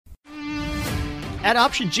At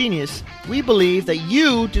Option Genius, we believe that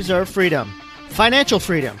you deserve freedom, financial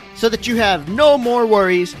freedom, so that you have no more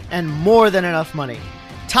worries and more than enough money.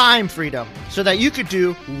 Time freedom, so that you could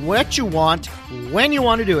do what you want, when you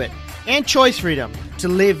want to do it. And choice freedom, to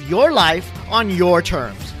live your life on your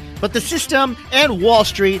terms. But the system and Wall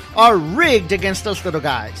Street are rigged against us little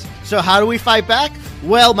guys. So how do we fight back?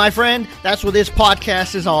 Well, my friend, that's what this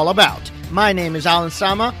podcast is all about. My name is Alan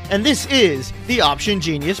Sama, and this is the Option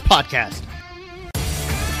Genius Podcast.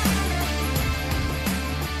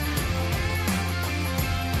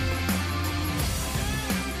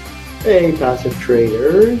 Hey, passive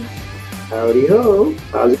traders. Howdy ho.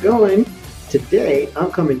 How's it going? Today, I'm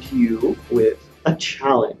coming to you with a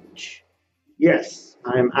challenge. Yes,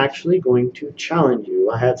 I'm actually going to challenge you.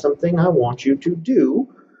 I have something I want you to do,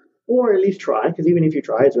 or at least try, because even if you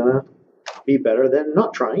try, it's going to be better than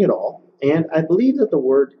not trying at all. And I believe that the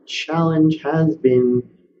word challenge has been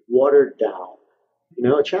watered down. You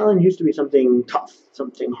know, a challenge used to be something tough,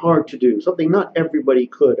 something hard to do, something not everybody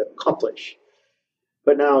could accomplish.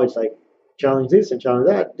 But now it's like, challenge this and challenge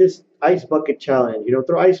that. This ice bucket challenge,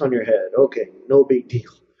 throw ice on your head. Okay, no big deal,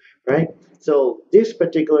 right? So this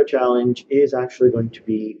particular challenge is actually going to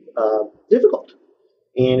be difficult.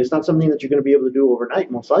 And it's not something that you're going to be able to do overnight,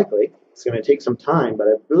 most likely. It's going to take some time, but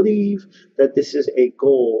I believe that this is a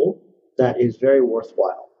goal that is very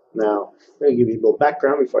worthwhile. Now, I'm going to give you a little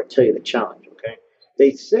background before I tell you the challenge, okay?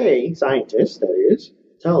 They say, scientists, that is,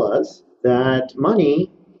 tell us that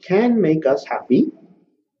money can make us happy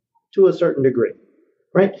to a certain degree,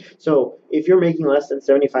 right? So if you're making less than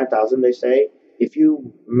 $75,000, they say, if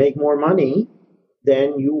you make more money,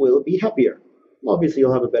 then you will be happier. Obviously,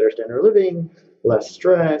 you'll have a better standard of living, less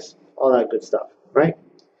stress, all that good stuff, right?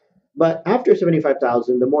 But after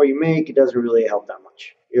 $75,000, the more you make, it doesn't really help that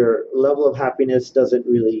much. Your level of happiness doesn't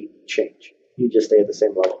really change. You just stay at the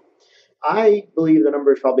same level. I believe the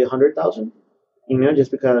number is probably 100,000.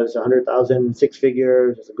 Just because 100,000, six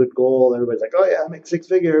figures is a good goal. Everybody's like, oh yeah, I make six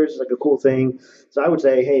figures. It's like a cool thing. So I would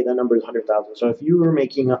say, hey, that number is 100,000. So if you were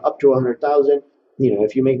making up to 100,000,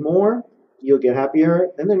 if you make more, you'll get happier.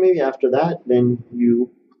 And then maybe after that, then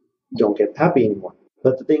you don't get happy anymore.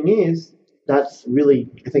 But the thing is, that's really,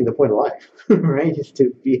 I think, the point of life, right? Is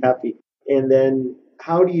to be happy. And then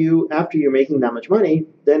how do you, after you're making that much money,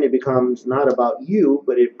 then it becomes not about you,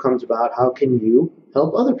 but it becomes about how can you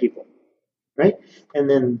help other people. Right? And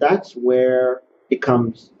then that's where it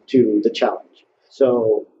comes to the challenge.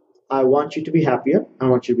 So I want you to be happier. I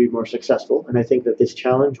want you to be more successful. And I think that this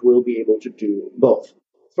challenge will be able to do both.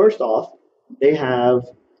 First off, they have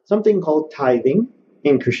something called tithing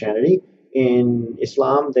in Christianity. In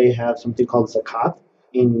Islam, they have something called zakat.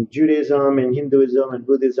 In Judaism and Hinduism and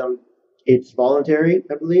Buddhism, it's voluntary,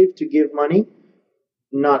 I believe, to give money.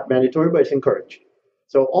 Not mandatory, but it's encouraged.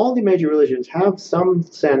 So all the major religions have some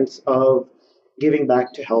sense of giving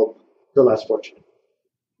back to help the less fortunate,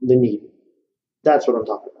 the needy. That's what I'm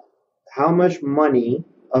talking about. How much money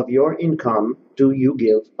of your income do you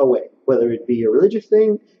give away? Whether it be a religious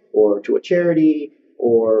thing or to a charity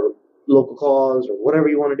or local cause or whatever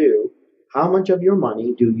you want to do, how much of your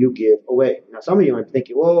money do you give away? Now, some of you might be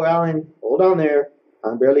thinking, whoa, Alan, hold on there.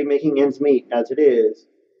 I'm barely making ends meet as it is.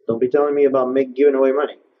 Don't be telling me about giving away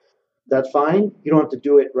money. That's fine. You don't have to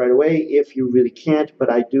do it right away if you really can't,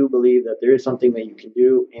 but I do believe that there is something that you can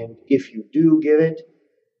do, and if you do give it,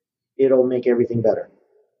 it'll make everything better.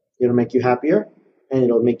 It'll make you happier, and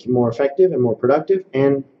it'll make you more effective and more productive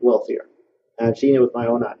and wealthier. And I've seen it with my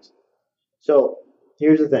own eyes. So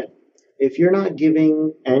here's the thing. If you're not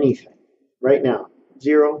giving anything right now,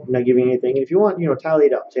 zero, not giving anything, and if you want, tally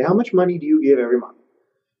it up. Say, how much money do you give every month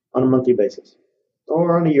on a monthly basis?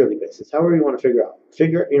 Or on a yearly basis, however you want to figure out.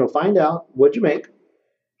 Find out what you make,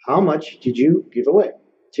 how much did you give away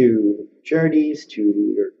to charities, to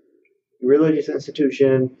your religious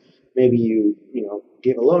institution. Maybe you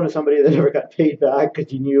gave a loan to somebody that never got paid back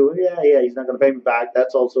because you knew, he's not going to pay me back.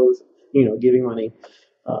 That's also, giving money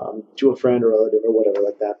to a friend or relative or whatever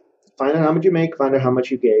like that. Find out how much you make, find out how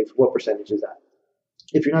much you gave, what percentage is that.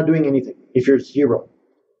 If you're not doing anything, if you're zero,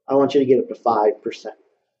 I want you to get up to 5%.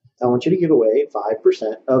 I want you to give away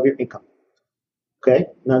 5% of your income. Okay?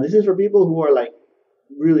 Now, this is for people who are like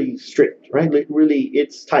really strict, right? Like really,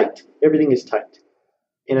 it's tight. Everything is tight.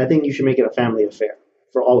 And I think you should make it a family affair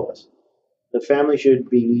for all of us. The family should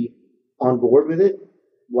be on board with it.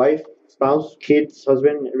 Wife, spouse, kids,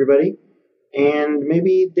 husband, everybody. And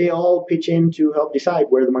maybe they all pitch in to help decide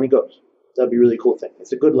where the money goes. That'd be a really cool thing.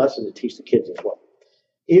 It's a good lesson to teach the kids as well.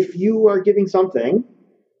 If you are giving something,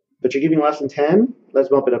 but you're giving less than 10, let's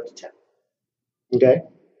bump it up to 10. Okay?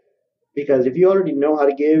 Because if you already know how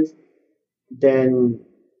to give, then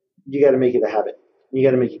you got to make it a habit. You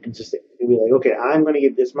got to make it consistent. You'll be like, okay, I'm going to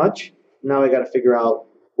give this much. Now I got to figure out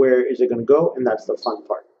where is it going to go, and that's the fun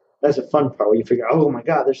part. That's the fun part where you figure, oh my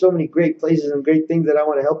God, there's so many great places and great things that I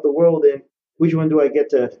want to help the world in. Which one do I get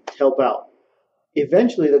to help out?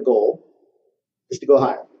 Eventually, the goal is to go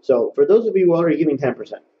higher. So for those of you who are already giving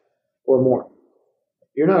 10% or more,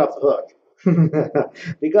 you're not off the hook.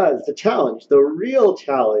 Because the challenge, the real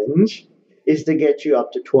challenge, is to get you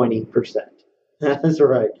up to 20%. That's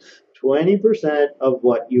right. 20% of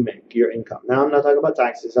what you make, your income. Now, I'm not talking about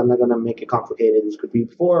taxes. I'm not going to make it complicated. This could be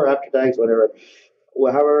before or after tax, whatever.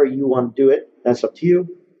 However you want to do it, that's up to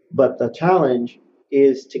you. But the challenge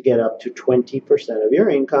is to get up to 20% of your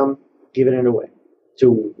income, giving it away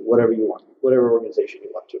to whatever you want, whatever organization you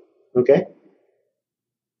want to. Okay?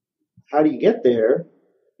 How do you get there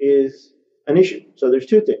is an issue. So there's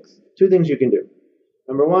two things you can do.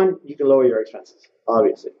 Number one, you can lower your expenses,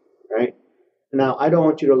 obviously, right? Now, I don't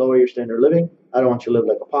want you to lower your standard of living. I don't want you to live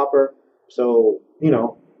like a pauper. So,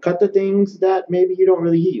 cut the things that maybe you don't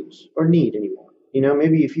really use or need anymore.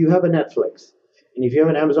 Maybe if you have a Netflix, and if you have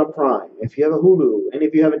an Amazon Prime, if you have a Hulu, and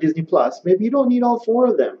if you have a Disney Plus, maybe you don't need all four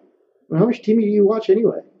of them. How much TV do you watch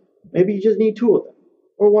anyway? Maybe you just need two of them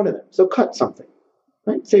or one of them. So cut something,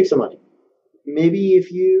 right? Save some money. Maybe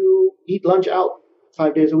if you eat lunch out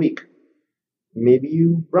 5 days a week, maybe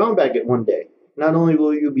you brown bag it one day. Not only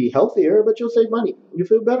will you be healthier, but you'll save money. You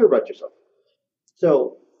feel better about yourself.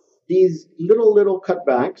 So these little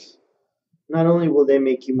cutbacks, not only will they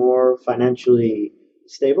make you more financially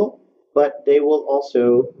stable, but they will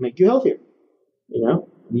also make you healthier.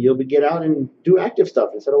 You'll get out and do active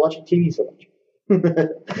stuff instead of watching TV so much.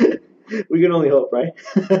 We can only hope, right?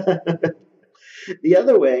 The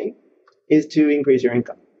other way is to increase your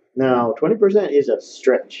income. Now, 20% is a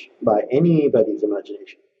stretch by anybody's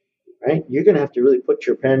imagination, right? You're going to have to really put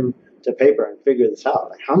your pen to paper and figure this out.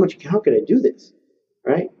 Like, how could I do this,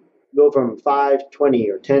 right? Go from 5 to 20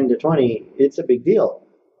 or 10 to 20, it's a big deal.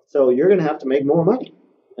 So you're going to have to make more money.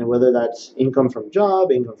 And whether that's income from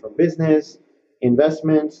job, income from business,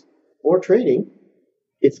 investments, or trading,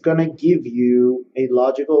 it's going to give you a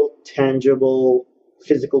logical, tangible,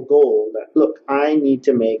 physical goal that, look, I need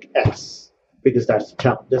to make X because that's the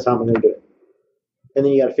challenge. That's how I'm going to do it. And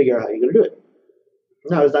then you got to figure out how you're going to do it.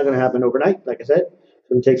 Now, it's not going to happen overnight. Like I said, it's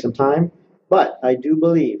going to take some time. But I do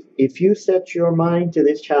believe if you set your mind to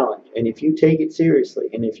this challenge and if you take it seriously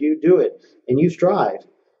and if you do it and you strive,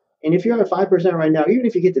 and if you're at 5% right now, even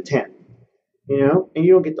if you get to 10, and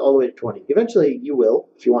you don't get all the way to 20, eventually you will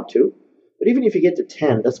if you want to. But even if you get to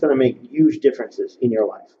 10, that's going to make huge differences in your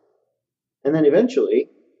life. And then eventually,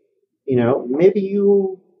 maybe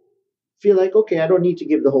you feel like, okay, I don't need to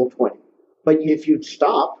give the whole 20. But if you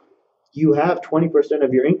stop, you have 20%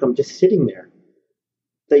 of your income just sitting there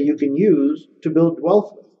that you can use to build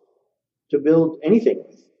wealth with, to build anything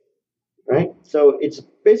with, right? So it's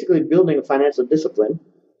basically building a financial discipline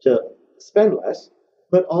to spend less,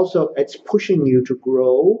 but also it's pushing you to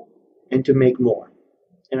grow and to make more.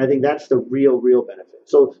 And I think that's the real benefit.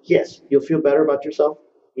 So yes, you'll feel better about yourself.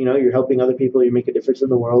 You're helping other people, you make a difference in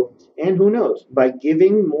the world. And who knows, by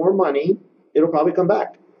giving more money, it'll probably come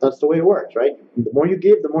back. That's the way it works, right? The more you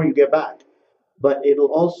give, the more you get back. But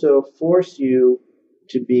it'll also force you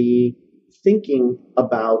to be thinking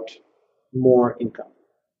about more income.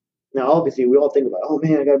 Now, obviously, we all think about, oh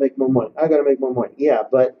man, I got to make more money. I got to make more money. Yeah,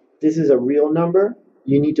 but this is a real number.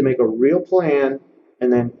 You need to make a real plan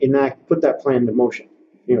and then put that plan into motion.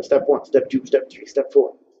 Step 1, step 2, step 3, step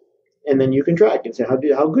 4. And then you can track and say, how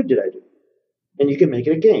good did I do? And you can make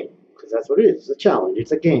it a game because that's what it is. It's a challenge.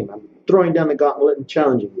 It's a game. I'm throwing down the gauntlet and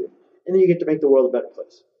challenging you. And then you get to make the world a better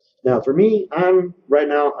place. Now, for me, I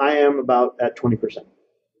am about at 20%.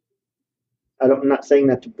 I'm not saying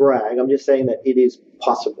that to brag. I'm just saying that it is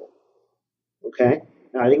possible. Okay?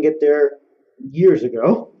 Now, I didn't get there years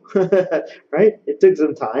ago, right? It took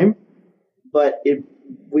some time, but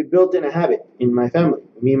we built in a habit in my family,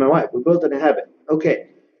 me and my wife. We built in a habit. Okay,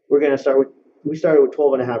 we started with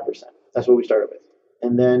 12.5%. That's what we started with.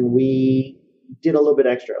 And then we did a little bit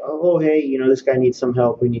extra. Oh, hey, this guy needs some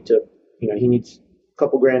help. We need to, he needs a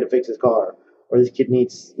couple grand to fix his car. Or this kid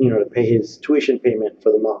needs, to pay his tuition payment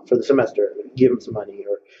for the month, for the semester. Give him some money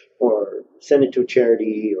or send it to a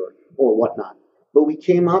charity or whatnot. But we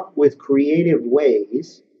came up with creative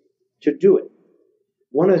ways to do it.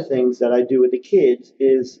 One of the things that I do with the kids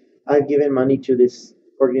is I've given money to this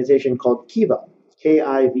organization called Kiva,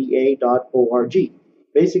 KIVA.org.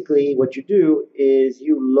 Basically, what you do is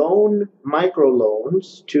you loan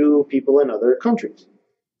microloans to people in other countries.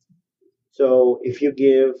 So if you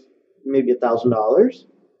give maybe $1,000,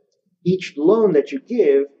 each loan that you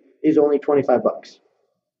give is only $25,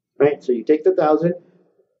 right? So you take the 1,000,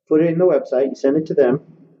 put it in the website, you send it to them,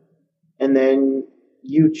 and then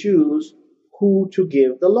you choose who to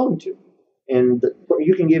give the loan to. And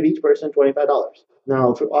you can give each person $25.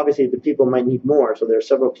 Now, obviously, the people might need more, so there are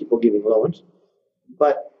several people giving loans,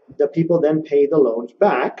 but the people then pay the loans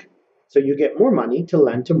back, so you get more money to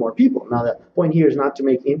lend to more people. Now, the point here is not to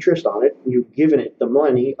make interest on it. You've given it the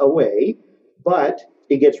money away, but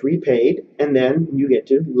it gets repaid, and then you get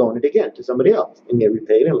to loan it again to somebody else, and get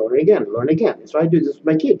repaid and loan it again, loan it again. So I do this with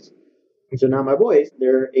my kids. And so now my boys,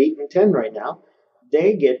 they're 8 and 10 right now,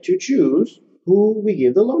 they get to choose who we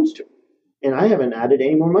give the loans to. And I haven't added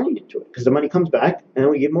any more money into it because the money comes back and then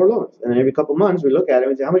we give more loans. And then every couple of months we look at it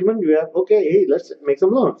and say, how much money do we have? Okay, hey, let's make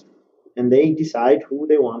some loans. And they decide who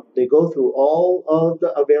they want. They go through all of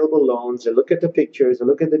the available loans. They look at the pictures. They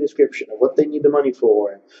look at the description of what they need the money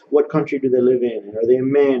for. What country do they live in? And are they a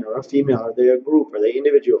man or a female? Are they a group? Are they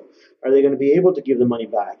individual? Are they going to be able to give the money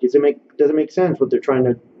back? Does it make sense what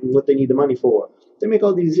they need the money for? They make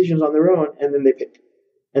all these decisions on their own, and then they pick.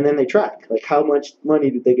 And then they track, like, how much money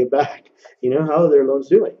did they get back? How are their loans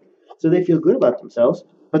doing? So they feel good about themselves,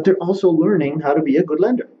 but they're also learning how to be a good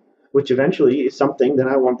lender, which eventually is something that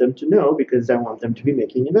I want them to know because I want them to be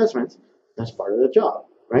making investments. That's part of the job,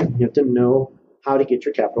 right? You have to know how to get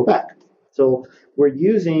your capital back. So we're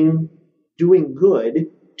using doing good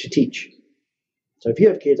to teach. So if you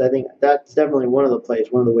have kids, I think that's definitely one of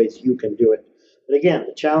the ways you can do it. But again,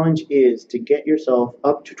 the challenge is to get yourself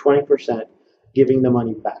up to 20% giving the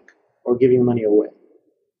money back or giving the money away.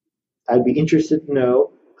 I'd be interested to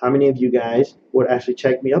know how many of you guys would actually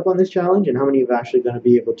check me up on this challenge and how many of you are actually going to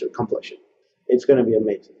be able to accomplish it. It's going to be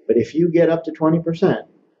amazing. But if you get up to 20%,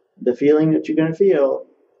 the feeling that you're going to feel,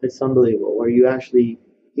 it's unbelievable. Where you actually,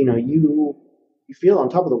 you feel on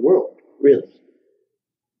top of the world, really.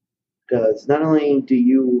 Because not only do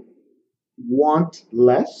you want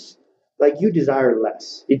less, like you desire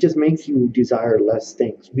less. It just makes you desire less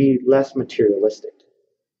things, be less materialistic.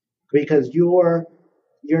 Because you're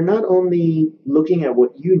not only looking at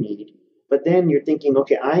what you need, but then you're thinking,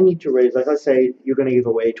 okay, I need to raise, like let's say you're going to give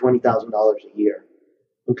away $20,000 a year.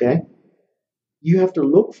 Okay? You have to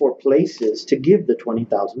look for places to give the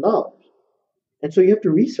 $20,000. And so you have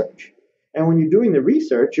to research. And when you're doing the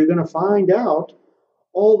research, you're going to find out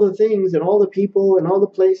all the things and all the people and all the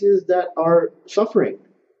places that are suffering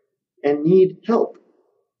and need help.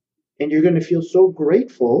 And you're going to feel so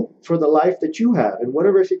grateful for the life that you have in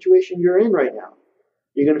whatever situation you're in right now.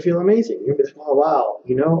 You're going to feel amazing. You're going to be like, oh, wow,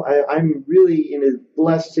 I'm really in a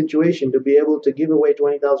blessed situation to be able to give away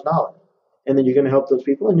 $20,000. And then you're going to help those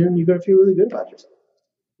people, and then you're going to feel really good about yourself.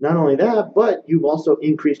 Not only that, but you've also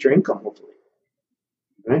increased your income, hopefully.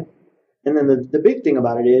 Right? And then the big thing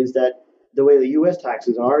about it is that the way the U.S.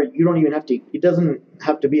 taxes are, you don't even have to, it doesn't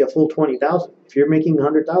have to be a full $20,000. If you're making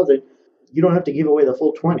 $100,000, you don't have to give away the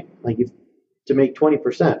full 20, to make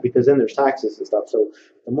 20%, because then there's taxes and stuff. So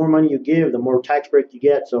the more money you give, the more tax break you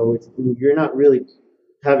get. So you're not really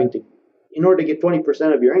having to, in order to get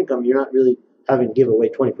 20% of your income, you're not really having to give away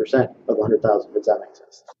 20% of $100,000, if that makes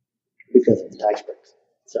sense, because of the tax breaks.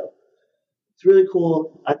 So it's really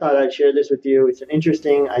cool. I thought I'd share this with you. It's an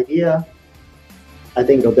interesting idea. I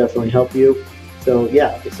think it'll definitely help you. So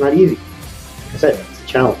yeah, it's not easy. Like I said, it's a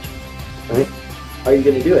challenge, right? How are you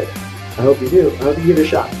going to do it? I hope you do. I hope you give it a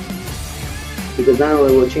shot. Because not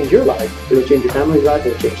only will it change your life, it'll change your family's life,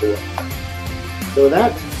 it'll change your life. So with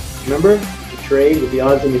that, remember to trade with the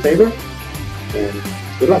odds in your favor, and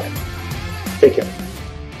good luck. Take care.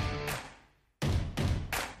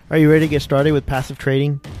 Are you ready to get started with passive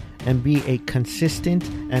trading and be a consistent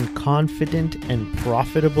and confident and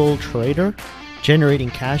profitable trader, generating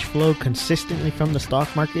cash flow consistently from the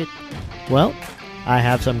stock market? Well, I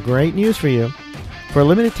have some great news for you. For a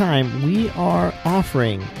limited time, we are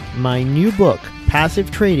offering my new book, Passive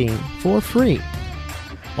Trading, for free.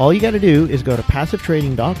 All you got to do is go to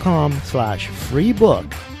passivetrading.com/free book,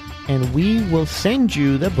 and we will send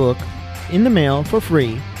you the book in the mail for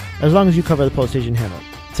free, as long as you cover the postage and handling.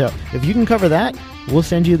 So if you can cover that, we'll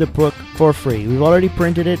send you the book for free. We've already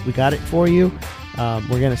printed it. We got it for you. We're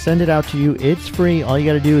going to send it out to you. It's free. All you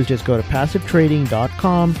got to do is just go to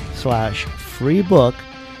passivetrading.com/free book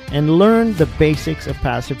and learn the basics of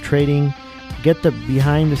passive trading, get the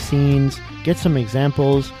behind the scenes, get some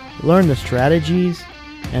examples, learn the strategies,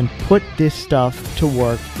 and put this stuff to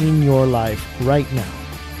work in your life right now.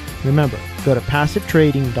 Remember, go to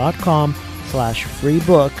passivetrading.com/free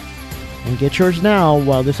book and get yours now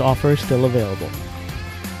while this offer is still available.